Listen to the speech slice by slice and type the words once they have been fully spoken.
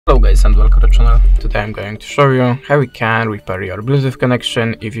guys, and welcome to the channel. Today I'm going to show you how you can repair your Bluetooth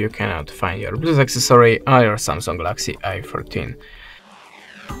connection if you cannot find your Bluetooth accessory on your Samsung Galaxy A14.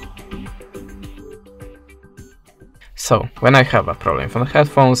 So, when I have a problem with the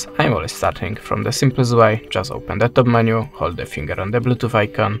headphones, I'm always starting from the simplest way. Just open the top menu, hold the finger on the Bluetooth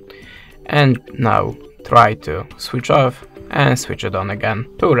icon, and now try to switch off and switch it on again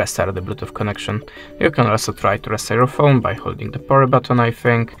to restart the Bluetooth connection. You can also try to restart your phone by holding the power button, I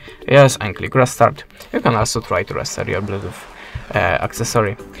think. Yes, and click restart. You can also try to restart your Bluetooth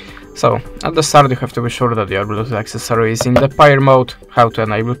accessory. So, at the start you have to be sure that your Bluetooth accessory is in the pair mode. How to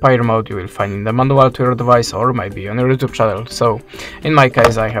enable pair mode you will find in the manual to your device or maybe on your YouTube channel. So, in my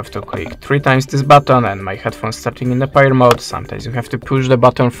case I have to click 3 times this button and my headphones starting in the pair mode. Sometimes you have to push the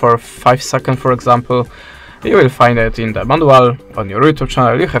button for 5 seconds, for example. You will find it in the manual on your YouTube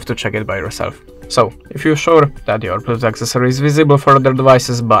channel. You have to check it by yourself. So, if you're sure that your Bluetooth accessory is visible for other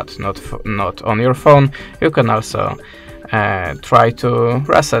devices but not on your phone, you can also try to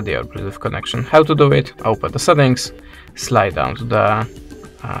reset your Bluetooth connection. How to do it? Open the settings, slide down to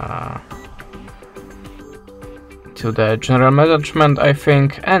the general management, I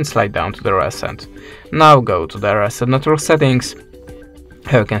think, and slide down to the reset. Now go to the reset network settings.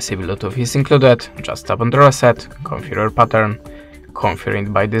 Here you can see Bluetooth is included. Just tap on the reset, configure your pattern, configure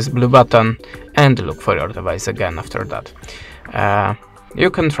it by this blue button, and look for your device again after that. You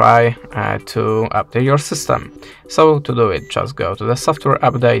can try to update your system. So to do it, just go to the software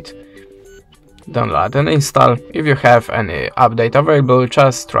update, download and install. If you have any update available,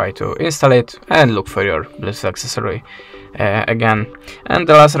 just try to install it and look for your Bluetooth accessory again. And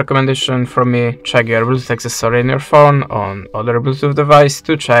the last recommendation from me, check your Bluetooth accessory in your phone on other Bluetooth device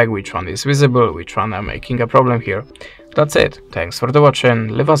to check which one is visible, which one are making a problem here. That's it. Thanks for the watching.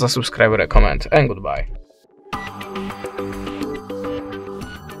 Leave us a subscribe or a comment, and goodbye.